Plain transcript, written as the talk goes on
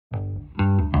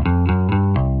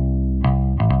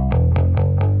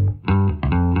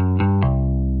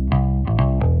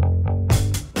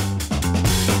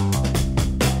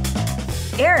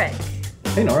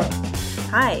Hey, Nora.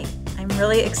 Hi, I'm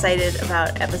really excited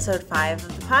about episode 5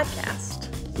 of the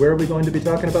podcast. Where are we going to be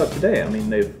talking about today? I mean,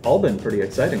 they've all been pretty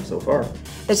exciting so far.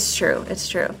 It's true.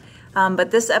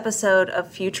 But this episode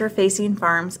of Future Facing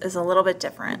Farms is a little bit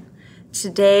different.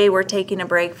 Today we're taking a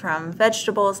break from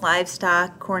vegetables,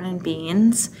 livestock, corn, and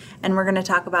beans, and we're going to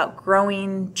talk about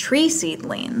growing tree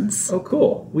seedlings. Oh,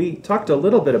 cool. We talked a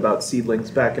little bit about seedlings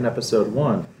back in episode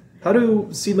 1. How do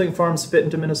seedling farms fit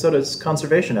into Minnesota's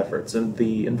conservation efforts and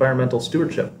the environmental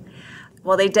stewardship?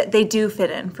 Well, they do fit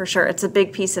in, for sure. It's a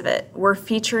big piece of it. We're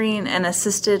featuring an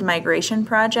assisted migration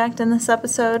project in this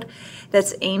episode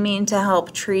that's aiming to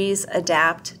help trees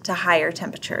adapt to higher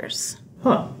temperatures.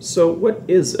 So what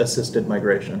is assisted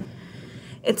migration?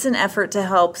 It's an effort to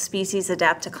help species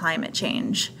adapt to climate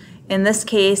change. In this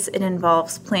case, it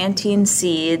involves planting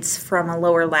seeds from a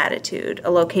lower latitude,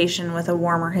 a location with a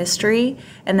warmer history,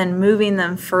 and then moving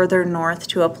them further north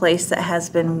to a place that has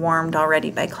been warmed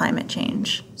already by climate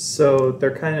change. So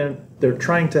they're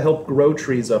trying to help grow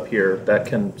trees up here that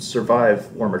can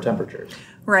survive warmer temperatures.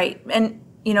 Right. And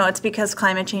it's because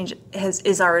climate change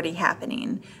is already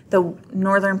happening. The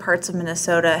northern parts of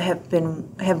Minnesota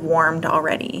have warmed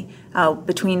already,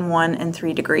 between 1 and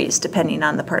 3 degrees, depending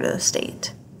on the part of the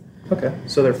state. Okay,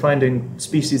 so they're finding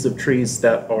species of trees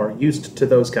that are used to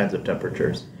those kinds of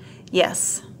temperatures.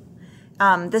 Yes.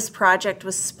 This project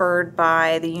was spurred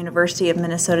by the University of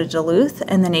Minnesota Duluth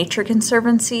and the Nature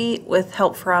Conservancy with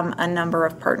help from a number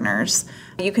of partners.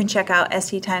 You can check out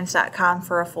sttimes.com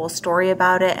for a full story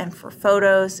about it and for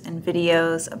photos and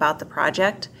videos about the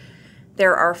project.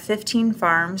 There are 15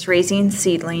 farms raising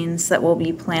seedlings that will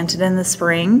be planted in the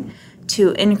spring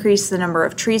to increase the number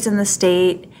of trees in the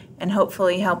state and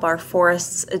hopefully help our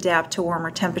forests adapt to warmer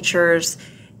temperatures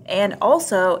and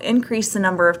also increase the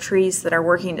number of trees that are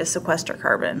working to sequester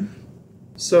carbon.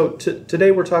 So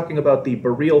today we're talking about the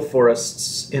boreal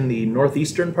forests in the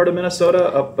northeastern part of Minnesota,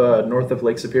 up north of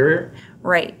Lake Superior?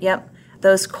 Right, yep.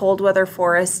 Those cold weather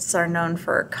forests are known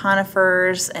for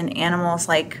conifers and animals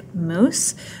like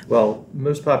moose. Well,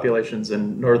 moose populations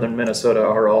in northern Minnesota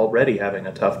are already having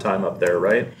a tough time up there,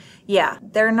 right? Yeah,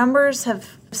 their numbers have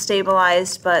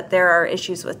stabilized, but there are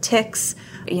issues with ticks.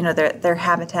 Their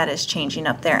habitat is changing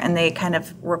up there, and they kind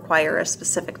of require a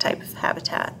specific type of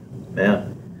habitat.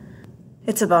 Man.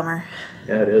 It's a bummer.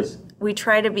 Yeah, it is. We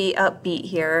try to be upbeat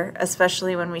here,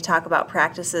 especially when we talk about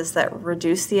practices that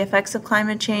reduce the effects of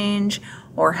climate change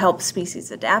or help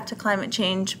species adapt to climate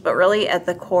change. But really, at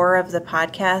the core of the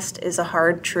podcast is a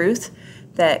hard truth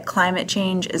that climate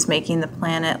change is making the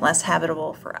planet less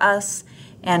habitable for us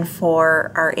and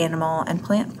for our animal and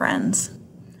plant friends.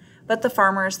 But the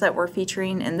farmers that we're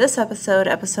featuring in this episode,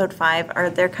 episode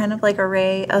 5, they're kind of like a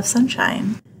ray of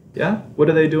sunshine. Yeah? What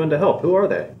are they doing to help? Who are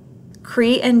they?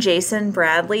 Cree and Jason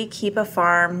Bradley keep a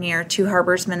farm near Two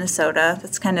Harbors, Minnesota.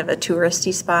 That's kind of a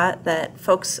touristy spot that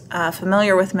folks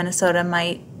familiar with Minnesota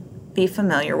might be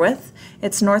familiar with.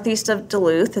 It's northeast of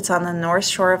Duluth. It's on the north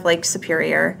shore of Lake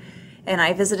Superior. And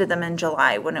I visited them in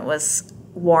July when it was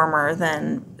warmer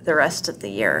than the rest of the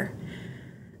year.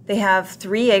 They have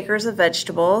 3 acres of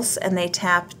vegetables, and they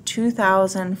tap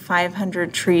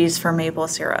 2,500 trees for maple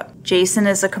syrup. Jason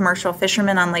is a commercial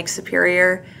fisherman on Lake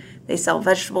Superior. They sell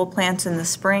vegetable plants in the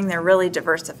spring. They're really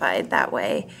diversified that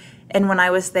way. And when I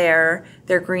was there,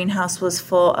 their greenhouse was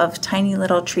full of tiny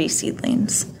little tree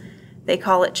seedlings. They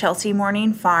call it Chelsea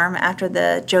Morning Farm after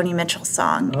the Joni Mitchell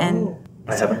song.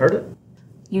 I haven't heard it.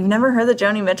 You've never heard the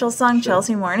Joni Mitchell song, Sure.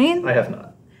 Chelsea Morning? I have not.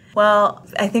 Well,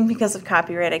 I think because of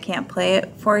copyright, I can't play it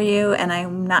for you, and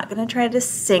I'm not going to try to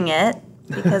sing it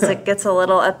because it gets a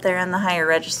little up there in the higher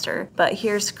register. But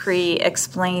here's Cree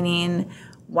explaining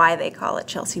why they call it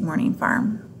Chelsea Morning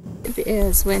Farm. It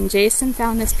is when Jason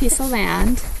found this piece of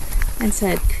land and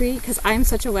said, Cree, because I'm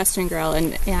such a Western girl,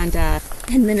 and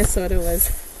Minnesota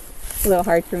was a little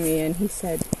hard for me, and he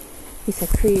said,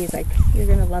 Cree, he's like, you're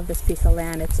going to love this piece of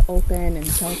land. It's open and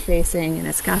south-facing, and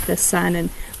it's got this sun. And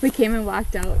we came and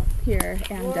walked out here,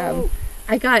 and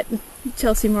I got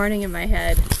Chelsea Morning in my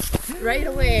head right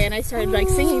away, and I started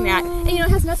singing that. And it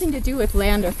has nothing to do with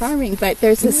land or farming, but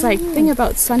there's this thing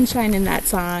about sunshine in that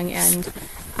song, and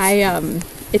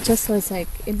it just was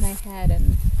in my head,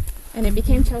 and it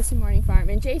became Chelsea Morning Farm.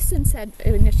 And Jason said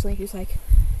initially, he was like,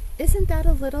 isn't that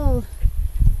a little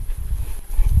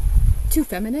too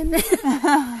feminine? And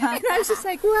I was just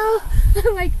like, well,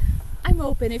 I'm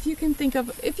open. If you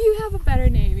have a better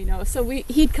name, So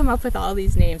he'd come up with all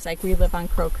these names, we live on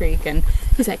Crow Creek, and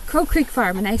he's like, Crow Creek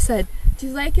Farm. And I said, do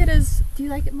you like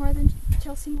it more than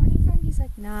Chelsea Morning Farm? He's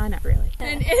like, nah, not really.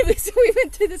 And so we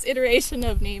went through this iteration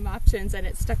of name options, and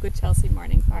it stuck with Chelsea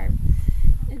Morning Farm.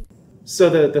 So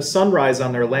the sunrise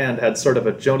on their land had sort of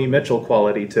a Joni Mitchell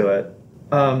quality to it.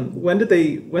 When did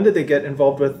they get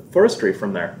involved with forestry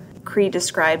from there? Cree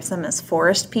describes them as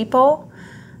forest people,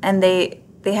 and they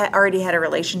had already had a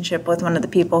relationship with one of the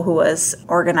people who was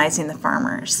organizing the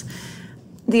farmers.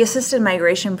 The Assisted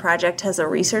Migration Project has a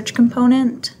research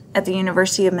component at the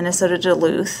University of Minnesota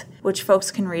Duluth, which folks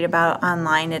can read about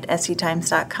online at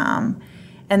setimes.com.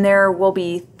 And there will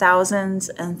be thousands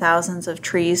and thousands of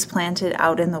trees planted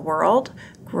out in the world,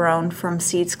 grown from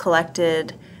seeds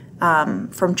collected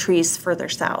from trees further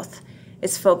south.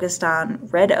 It's focused on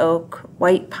red oak,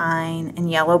 white pine, and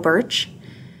yellow birch.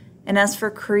 And as for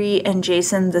Cree and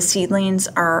Jason, the seedlings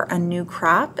are a new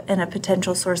crop and a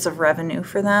potential source of revenue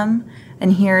for them.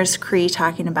 And here's Cree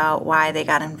talking about why they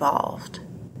got involved.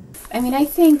 I mean, I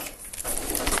think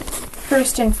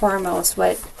first and foremost,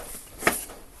 what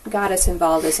got us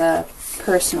involved is a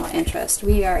personal interest.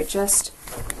 We are just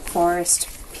forest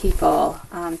people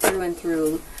through and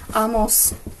through,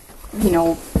 almost,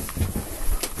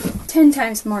 10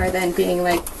 times more than being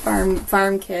like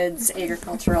farm kids,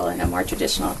 agricultural in a more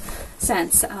traditional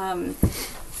sense.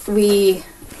 We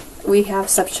have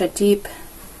such a deep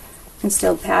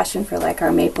instilled passion for like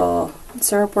our maple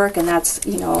syrup work, and that's,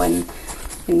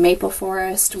 in maple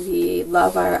forest. We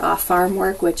love our off-farm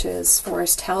work, which is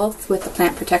forest health with the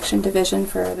Plant Protection Division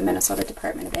for the Minnesota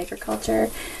Department of Agriculture.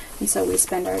 And so we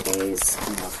spend our days,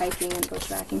 hiking and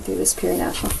bushwhacking through the Superior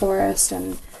National Forest,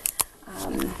 and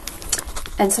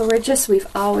so we've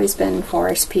always been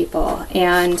forest people,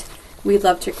 and we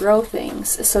love to grow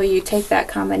things. So you take that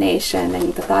combination,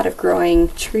 and the thought of growing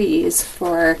trees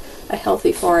for a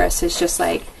healthy forest is just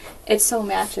like, it so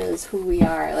matches who we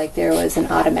are. Like, there was an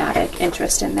automatic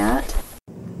interest in that.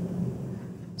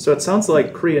 So it sounds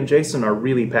like Cree and Jason are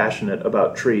really passionate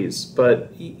about trees,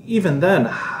 but even then,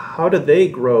 how do they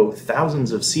grow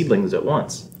thousands of seedlings at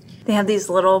once? They have these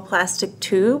little plastic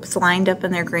tubes lined up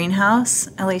in their greenhouse,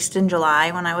 at least in July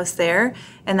when I was there,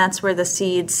 and that's where the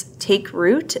seeds take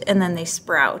root and then they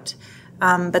sprout.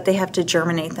 But they have to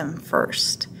germinate them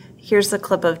first. Here's the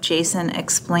clip of Jason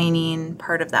explaining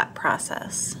part of that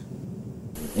process.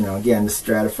 Again, to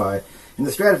stratify. And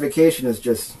the stratification is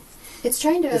just... It's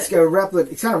kind of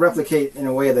replicate, in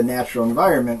a way, the natural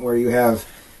environment where you have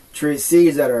tree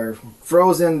seeds that are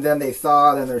frozen, then they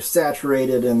thaw, then they're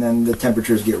saturated, and then the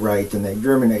temperatures get right and they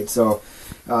germinate. So,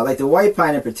 like the white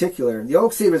pine in particular, the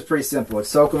oak seed was pretty simple. It's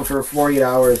soak them for 48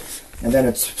 hours, and then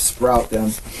it's sprout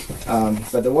them.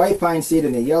 But the white pine seed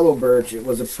and the yellow birch, it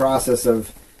was a process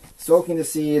of soaking the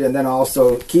seed and then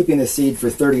also keeping the seed for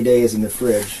 30 days in the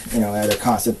fridge, at a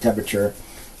constant temperature,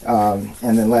 and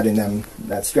then letting them,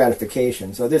 that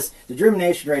stratification. So the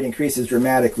germination rate increases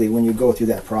dramatically when you go through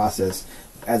that process,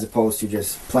 as opposed to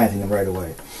just planting them right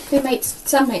away.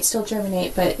 Some might still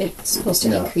germinate, but it's supposed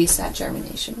to increase that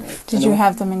germination rate. Did you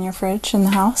have them in your fridge in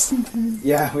the house? Mm-hmm.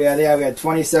 Yeah, we had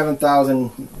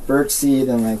 27,000 birch seed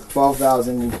and like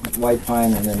 12,000 white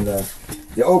pine, and then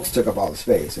the oaks took up all the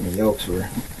space. I mean, the oaks were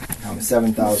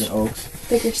 7,000 oaks.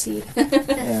 Bigger seed.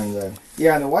 And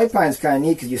and the white pine's kind of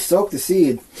neat because you soak the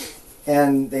seed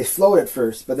and they float at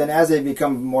first, but then as they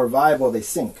become more viable, they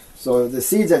sink. So the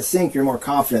seeds that sink, you're more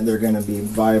confident they're going to be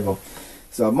viable.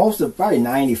 So probably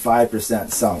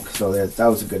 95% sunk. So that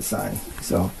was a good sign.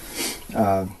 So,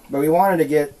 but we wanted to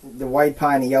get the white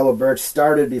pine and yellow birch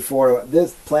started before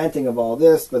this planting of all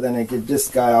this, but then it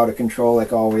just got out of control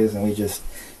like always, and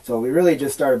we really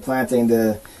just started planting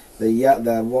the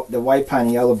white pine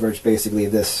and yellow birch basically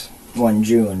this one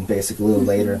June, basically a little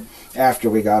later, after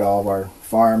we got all of our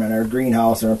farm and our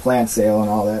greenhouse and our plant sale and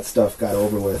all that stuff got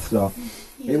over with. So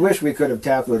we wish we could have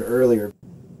tackled it earlier.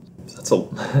 That's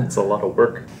a lot of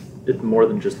work. It's more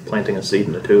than just planting a seed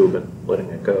in a tube and letting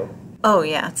it go. Oh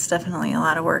yeah, it's definitely a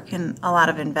lot of work and a lot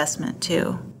of investment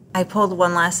too. I pulled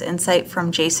one last insight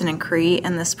from Jason and Cree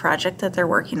in this project that they're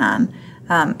working on.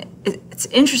 It's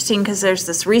interesting because there's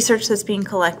this research that's being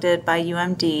collected by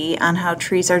UMD on how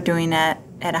trees are doing it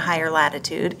at a higher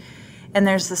latitude. And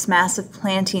there's this massive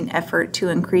planting effort to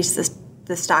increase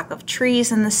the stock of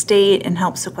trees in the state and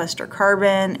help sequester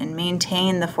carbon and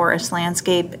maintain the forest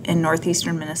landscape in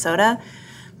northeastern Minnesota.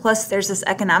 Plus, there's this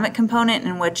economic component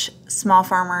in which small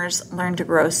farmers learn to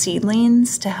grow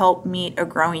seedlings to help meet a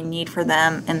growing need for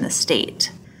them in the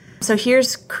state. So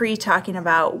here's Cree talking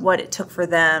about what it took for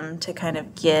them to kind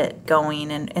of get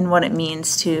going and what it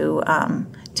means to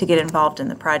get involved in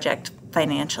the project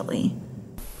financially.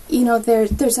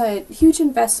 There's a huge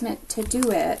investment to do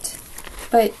it,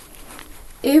 but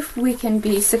if we can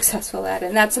be successful at it,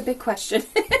 and that's a big question.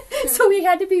 So we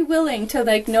had to be willing to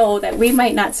know that we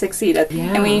might not succeed,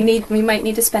 and we might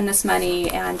need to spend this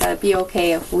money and be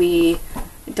okay if we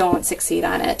don't succeed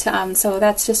on it. So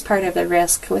that's just part of the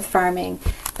risk with farming.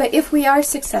 But if we are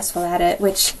successful at it,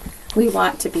 which we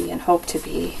want to be and hope to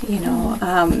be,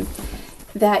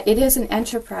 that it is an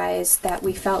enterprise that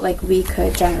we felt like we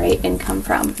could generate income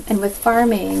from. And with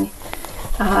farming,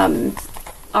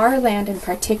 our land in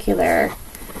particular,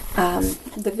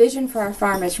 the vision for our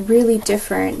farm is really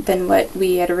different than what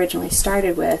we had originally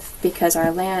started with, because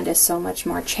our land is so much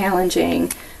more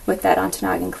challenging with that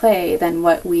Ontonagon clay than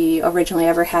what we originally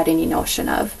ever had any notion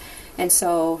of. And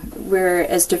so we're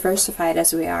as diversified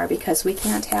as we are because we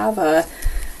can't have a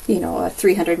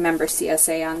 300-member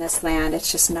CSA on this land.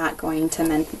 It's just not going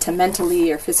to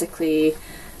mentally or physically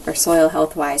or soil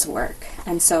health-wise work.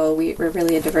 And so we're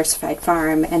really a diversified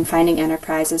farm, and finding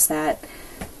enterprises that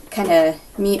kind of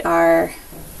meet our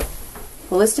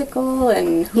holistic goal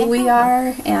and who we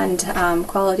are and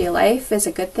quality of life is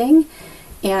a good thing.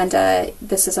 And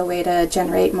this is a way to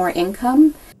generate more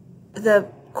income. The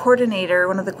coordinator,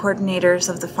 one of the coordinators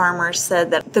of the farmers,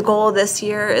 said that the goal this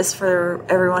year is for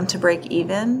everyone to break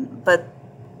even, but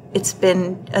it's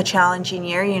been a challenging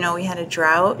year. We had a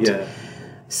drought. Yeah.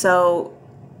 So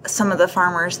some of the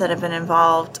farmers that have been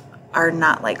involved are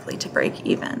not likely to break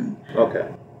even.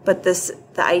 Okay. But the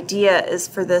idea is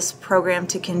for this program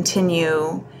to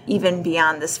continue even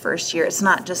beyond this first year. It's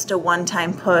not just a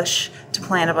one-time push to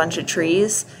plant a bunch of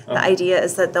trees. The idea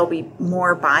is that there'll be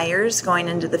more buyers going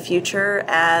into the future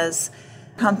as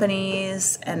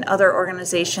companies and other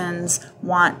organizations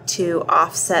want to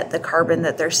offset the carbon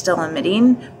that they're still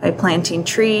emitting by planting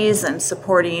trees and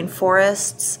supporting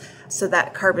forests. So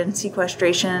that carbon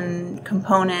sequestration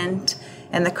component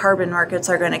and the carbon markets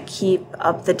are going to keep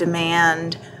up the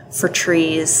demand for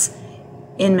trees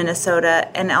in Minnesota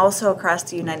and also across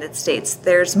the United States.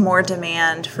 There's more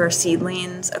demand for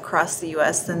seedlings across the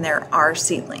U.S. than there are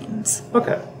seedlings.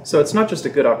 Okay, so it's not just a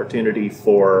good opportunity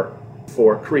for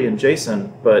Cree and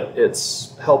Jason, but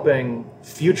it's helping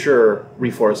future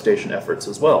reforestation efforts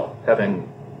as well,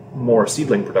 having more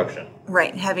seedling production.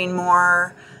 Right, having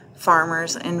more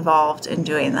farmers involved in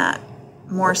doing that,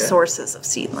 more sources of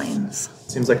seedlings.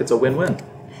 Seems like it's a win-win.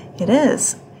 It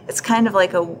is. It's kind of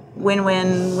like a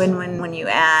win-win when you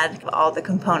add all the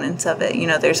components of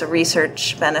it. There's a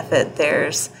research benefit,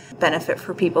 there's benefit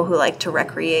for people who like to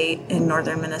recreate in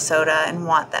northern Minnesota and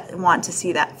want to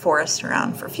see that forest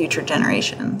around for future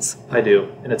generations. I do,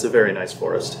 and it's a very nice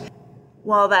forest.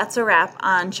 Well, that's a wrap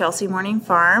on Chelsea Morning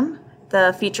Farm,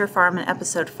 the feature farm in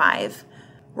episode 5.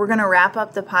 We're going to wrap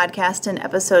up the podcast in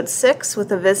episode 6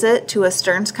 with a visit to a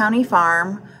Stearns County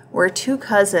farm where 2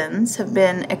 cousins have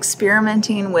been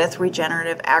experimenting with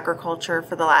regenerative agriculture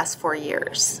for the last 4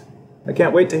 years. I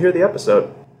can't wait to hear the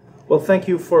episode. Well, thank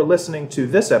you for listening to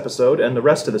this episode and the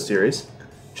rest of the series.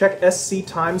 Check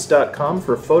sctimes.com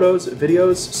for photos,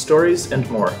 videos, stories, and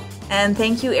more. And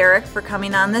thank you, Eric, for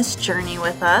coming on this journey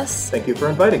with us. Thank you for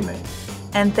inviting me.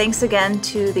 And thanks again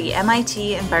to the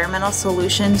MIT Environmental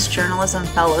Solutions Journalism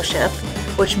Fellowship,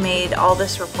 which made all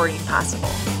this reporting possible.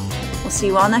 We'll see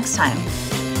you all next time.